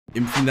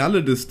Im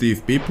Finale des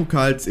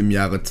DFB-Pokals im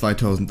Jahre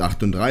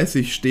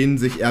 2038 stehen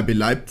sich RB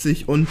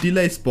Leipzig und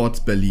Delay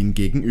Sports Berlin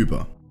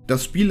gegenüber.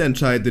 Das Spiel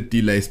entscheidet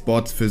Delay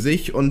Sports für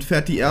sich und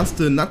fährt die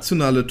erste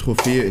nationale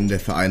Trophäe in der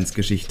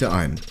Vereinsgeschichte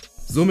ein.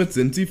 Somit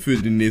sind sie für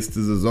die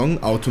nächste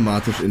Saison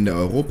automatisch in der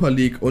Europa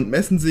League und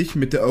messen sich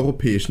mit der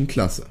europäischen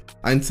Klasse.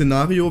 Ein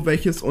Szenario,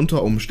 welches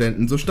unter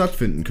Umständen so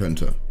stattfinden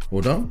könnte,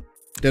 oder?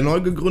 Der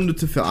neu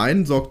gegründete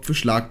Verein sorgt für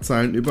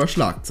Schlagzeilen über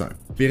Schlagzeilen.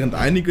 Während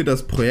einige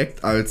das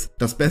Projekt als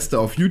das Beste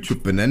auf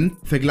YouTube benennen,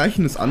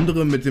 vergleichen es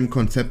andere mit dem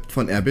Konzept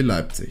von RB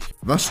Leipzig.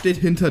 Was steht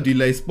hinter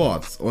Delay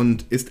Sports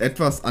und ist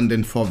etwas an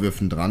den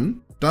Vorwürfen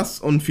dran?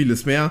 Das und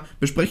vieles mehr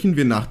besprechen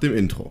wir nach dem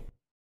Intro.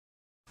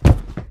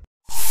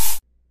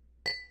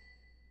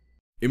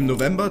 Im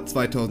November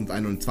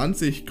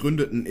 2021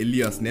 gründeten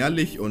Elias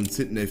Nährlich und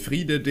Sidney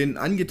Friede den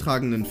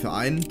eingetragenen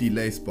Verein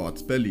Delay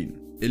Sports Berlin.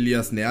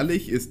 Elias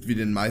Nährlich ist wie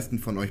den meisten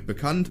von euch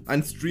bekannt,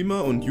 ein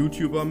Streamer und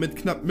YouTuber mit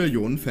knapp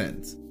Millionen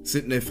Fans.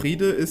 Sidney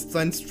Friede ist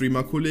sein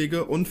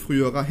Streamer-Kollege und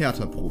früherer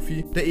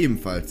Hertha-Profi, der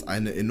ebenfalls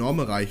eine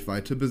enorme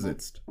Reichweite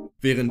besitzt.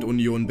 Während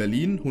Union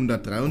Berlin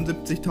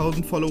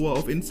 173.000 Follower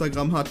auf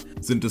Instagram hat,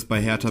 sind es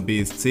bei Hertha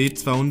BSC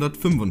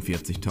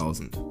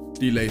 245.000.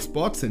 Delay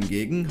Sports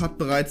hingegen hat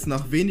bereits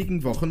nach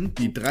wenigen Wochen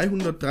die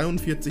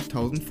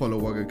 343.000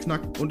 Follower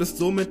geknackt und ist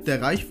somit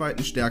der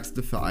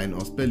reichweitenstärkste Verein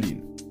aus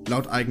Berlin.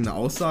 Laut eigener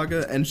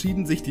Aussage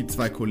entschieden sich die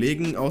zwei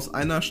Kollegen aus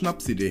einer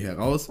Schnapsidee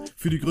heraus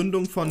für die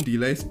Gründung von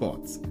Delay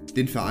Sports.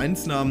 Den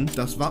Vereinsnamen,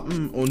 das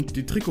Wappen und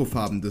die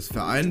Trikotfarben des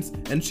Vereins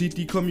entschied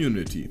die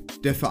Community.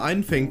 Der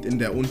Verein fängt in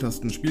der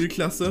untersten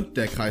Spielklasse,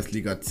 der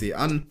Kreisliga C,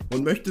 an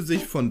und möchte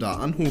sich von da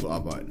an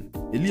hocharbeiten.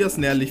 Elias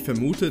Nährlich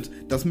vermutet,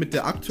 dass mit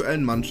der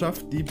aktuellen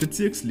Mannschaft die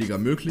Bezirksliga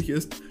möglich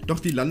ist,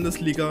 doch die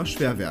Landesliga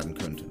schwer werden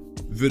könnte.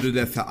 Würde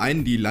der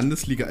Verein die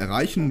Landesliga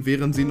erreichen,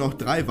 wären sie noch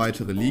 3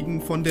 weitere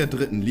Ligen von der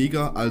dritten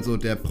Liga, also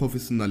der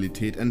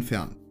Professionalität,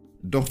 entfernt.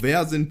 Doch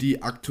wer sind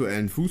die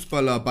aktuellen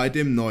Fußballer bei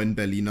dem neuen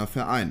Berliner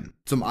Verein?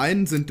 Zum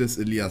einen sind es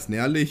Elias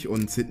Nährlich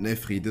und Sidney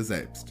Friede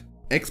selbst.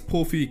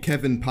 Ex-Profi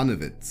Kevin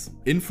Panewitz,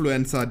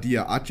 Influencer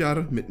Dia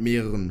Adjar mit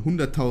mehreren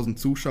 100.000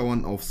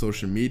 Zuschauern auf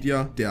Social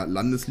Media, der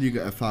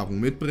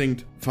Landesliga-Erfahrung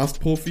mitbringt,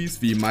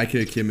 Fast-Profis wie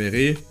Michael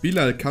Kemere,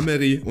 Bilal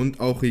Kameri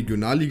und auch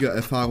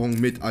Regionalliga-Erfahrung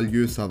mit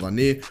Alieu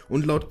Savané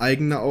und laut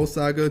eigener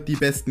Aussage die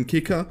besten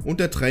Kicker und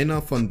der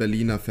Trainer von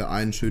Berliner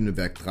Verein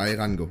Schöneberg 3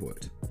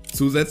 rangeholt.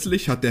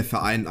 Zusätzlich hat der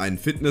Verein einen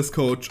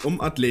Fitnesscoach, um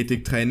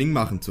Athletiktraining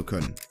machen zu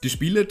können. Die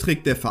Spiele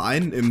trägt der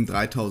Verein im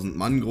 3000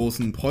 Mann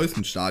großen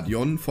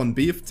Preußenstadion von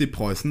BFC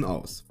Preußen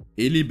aus.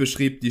 Eli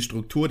beschrieb die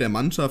Struktur der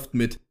Mannschaft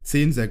mit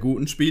 10 sehr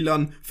guten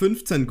Spielern,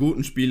 15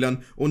 guten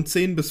Spielern und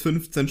 10 bis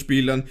 15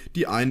 Spielern,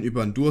 die einen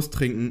über den Durst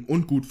trinken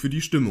und gut für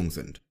die Stimmung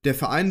sind. Der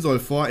Verein soll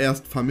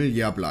vorerst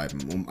familiär bleiben,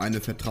 um eine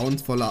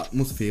vertrauensvolle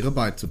Atmosphäre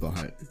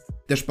beizubehalten.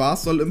 Der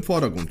Spaß soll im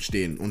Vordergrund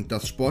stehen und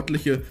das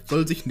Sportliche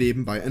soll sich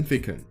nebenbei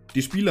entwickeln.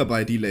 Die Spieler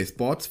bei Delay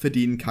Sports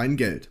verdienen kein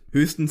Geld.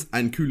 Höchstens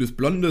ein kühles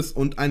Blondes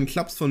und einen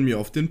Klaps von mir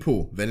auf den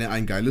Po, wenn er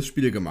ein geiles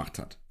Spiel gemacht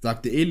hat,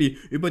 sagte Eli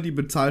über die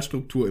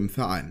Bezahlstruktur im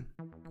Verein.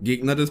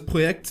 Gegner des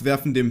Projekts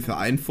werfen dem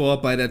Verein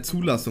vor, bei der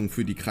Zulassung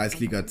für die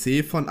Kreisliga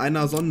C von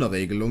einer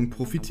Sonderregelung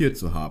profitiert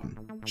zu haben.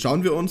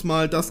 Schauen wir uns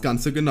mal das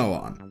Ganze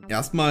genauer an.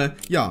 Erstmal,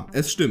 ja,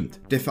 es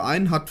stimmt, der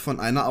Verein hat von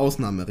einer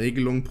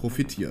Ausnahmeregelung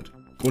profitiert.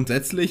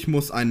 Grundsätzlich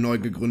muss ein neu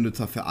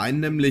gegründeter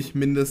Verein nämlich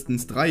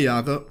mindestens 3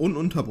 Jahre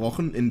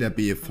ununterbrochen in der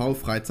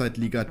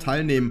BFV-Freizeitliga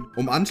teilnehmen,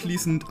 um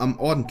anschließend am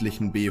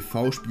ordentlichen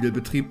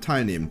BFV-Spielbetrieb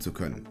teilnehmen zu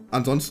können.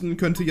 Ansonsten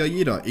könnte ja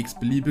jeder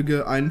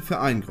x-beliebige einen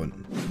Verein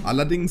gründen.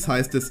 Allerdings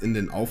heißt es in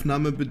den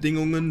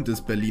Aufnahmebedingungen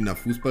des Berliner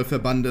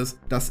Fußballverbandes,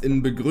 dass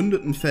in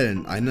begründeten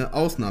Fällen eine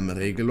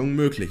Ausnahmeregelung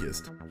möglich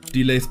ist.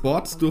 Delay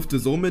Sports durfte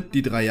somit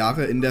die 3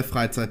 Jahre in der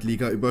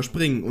Freizeitliga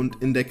überspringen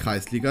und in der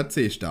Kreisliga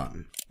C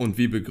starten. Und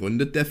wie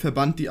begründet der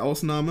Verband die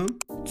Ausnahme?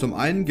 Zum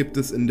einen gibt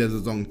es in der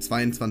Saison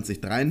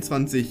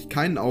 22/23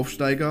 keinen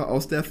Aufsteiger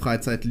aus der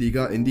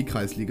Freizeitliga in die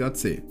Kreisliga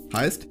C.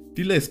 Heißt,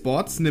 Delay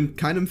Sports nimmt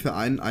keinem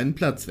Verein einen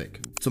Platz weg.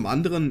 Zum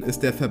anderen ist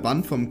der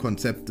Verband vom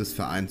Konzept des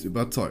Vereins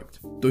überzeugt.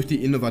 Durch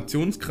die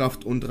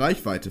Innovationskraft und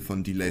Reichweite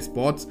von Delay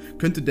Sports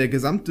könnte der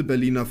gesamte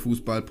Berliner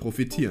Fußball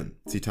profitieren.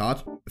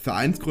 Zitat: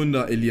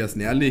 Vereinsgründer Elias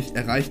Nährlich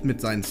erreicht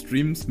mit seinen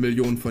Streams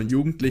Millionen von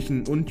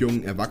Jugendlichen und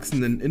jungen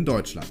Erwachsenen in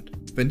Deutschland.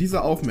 Wenn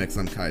diese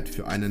Aufmerksamkeit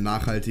für eine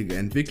nachhaltige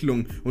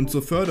Entwicklung und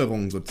zur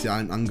Förderung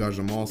sozialen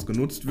Engagements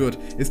genutzt wird,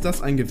 ist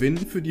das ein Gewinn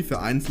für die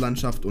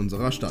Vereinslandschaft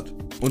unserer Stadt.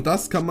 Und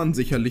das kann man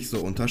sicherlich so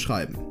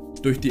unterschreiben.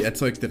 Durch die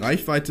erzeugte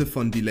Reichweite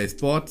von Delay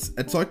Sports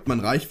erzeugt man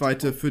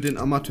Reichweite für den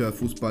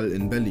Amateurfußball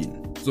in Berlin.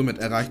 Somit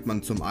erreicht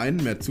man zum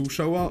einen mehr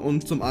Zuschauer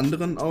und zum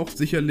anderen auch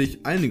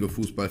sicherlich einige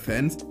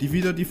Fußballfans, die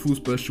wieder die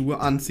Fußballschuhe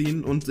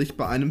anziehen und sich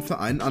bei einem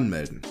Verein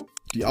anmelden.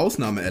 Die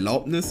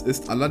Ausnahmeerlaubnis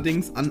ist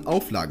allerdings an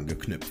Auflagen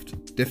geknüpft.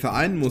 Der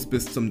Verein muss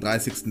bis zum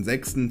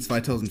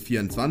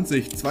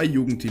 30.06.2024 2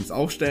 Jugendteams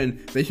aufstellen,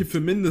 welche für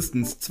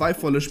mindestens 2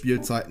 volle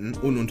Spielzeiten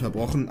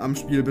ununterbrochen am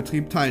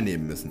Spielbetrieb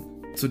teilnehmen müssen.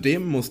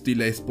 Zudem muss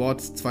Delay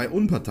Sports 2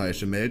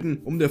 Unparteiische melden,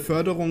 um der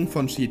Förderung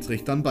von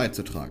Schiedsrichtern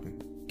beizutragen.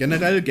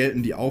 Generell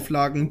gelten die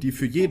Auflagen, die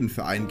für jeden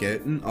Verein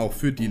gelten, auch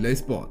für Delay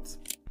Sports.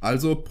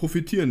 Also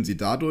profitieren sie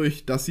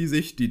dadurch, dass sie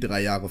sich die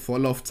 3 Jahre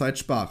Vorlaufzeit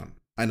sparen.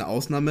 Eine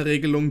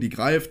Ausnahmeregelung, die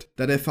greift,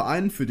 da der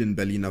Verein für den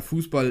Berliner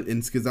Fußball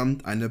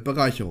insgesamt eine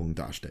Bereicherung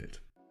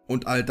darstellt.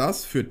 Und all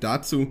das führt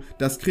dazu,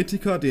 dass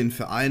Kritiker den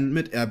Verein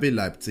mit RB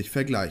Leipzig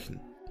vergleichen.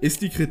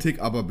 Ist die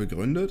Kritik aber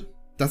begründet?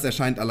 Das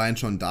erscheint allein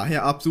schon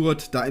daher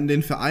absurd, da in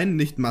den Vereinen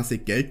nicht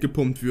massig Geld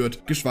gepumpt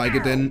wird,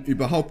 geschweige denn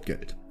überhaupt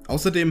Geld.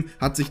 Außerdem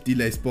hat sich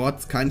Delay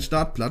Sports keinen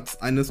Startplatz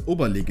eines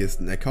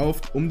Oberligisten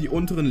erkauft, um die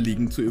unteren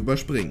Ligen zu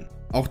überspringen.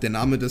 Auch der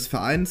Name des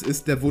Vereins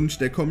ist der Wunsch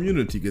der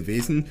Community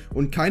gewesen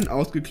und kein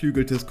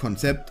ausgeklügeltes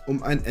Konzept,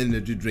 um einen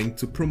Energy Drink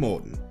zu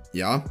promoten.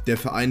 Ja, der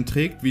Verein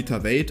trägt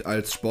Weitere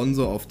als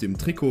Sponsor auf dem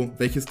Trikot,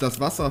 welches das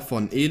Wasser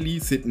von Eli,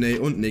 Sidney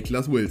und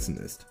Niklas Wilson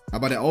ist.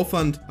 Aber der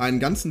Aufwand, einen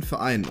ganzen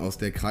Verein aus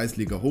der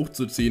Kreisliga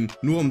hochzuziehen,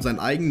 nur um sein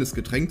eigenes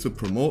Getränk zu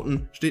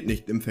promoten, steht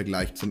nicht im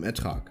Vergleich zum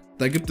Ertrag.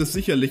 Da gibt es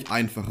sicherlich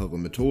einfachere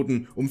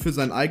Methoden, um für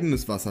sein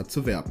eigenes Wasser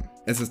zu werben.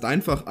 Es ist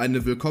einfach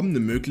eine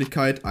willkommene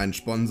Möglichkeit, einen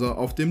Sponsor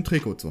auf dem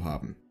Trikot zu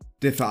haben.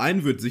 Der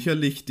Verein wird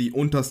sicherlich die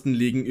untersten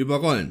Ligen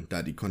überrollen,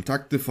 da die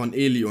Kontakte von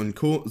Eli und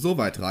Co. so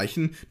weit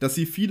reichen, dass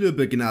sie viele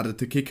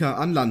begnadete Kicker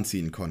an Land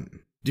ziehen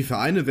konnten. Die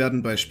Vereine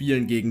werden bei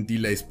Spielen gegen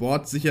Delay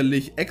Sports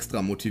sicherlich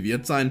extra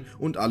motiviert sein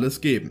und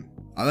alles geben.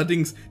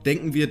 Allerdings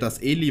denken wir,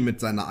 dass Eli mit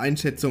seiner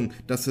Einschätzung,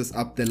 dass es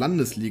ab der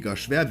Landesliga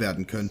schwer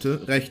werden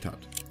könnte, recht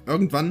hat.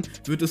 Irgendwann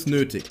wird es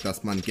nötig,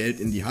 dass man Geld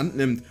in die Hand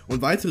nimmt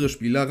und weitere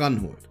Spieler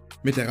ranholt.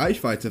 Mit der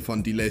Reichweite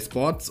von Delay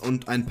Sports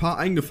und ein paar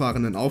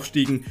eingefahrenen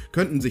Aufstiegen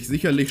könnten sich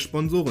sicherlich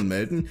Sponsoren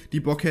melden,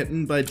 die Bock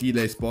hätten, bei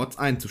Delay Sports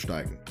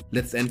einzusteigen.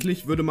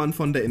 Letztendlich würde man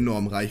von der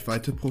enormen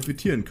Reichweite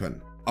profitieren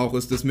können. Auch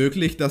ist es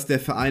möglich, dass der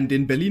Verein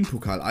den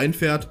Berlin-Pokal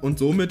einfährt und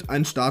somit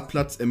einen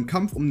Startplatz im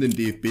Kampf um den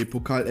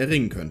DFB-Pokal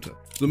erringen könnte.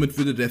 Somit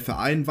würde der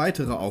Verein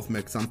weitere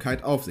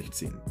Aufmerksamkeit auf sich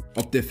ziehen.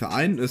 Ob der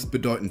Verein es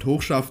bedeutend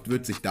hochschafft,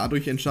 wird sich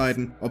dadurch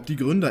entscheiden, ob die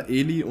Gründer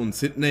Eli und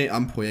Sidney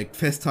am Projekt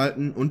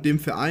festhalten und dem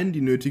Verein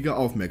die nötige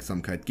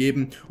Aufmerksamkeit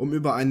geben, um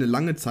über eine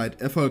lange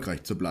Zeit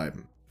erfolgreich zu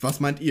bleiben. Was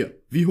meint ihr?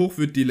 Wie hoch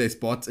wird Delay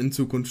Sports in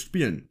Zukunft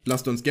spielen?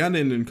 Lasst uns gerne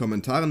in den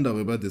Kommentaren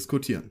darüber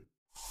diskutieren.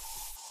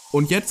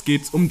 Und jetzt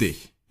geht's um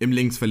dich. Im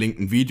links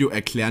verlinkten Video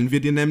erklären wir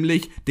dir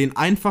nämlich den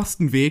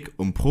einfachsten Weg,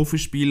 um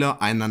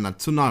Profispieler einer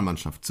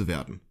Nationalmannschaft zu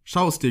werden.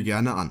 Schau es dir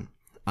gerne an.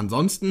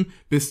 Ansonsten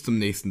bis zum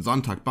nächsten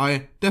Sonntag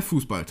bei der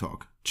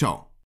Fußballtalk.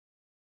 Ciao.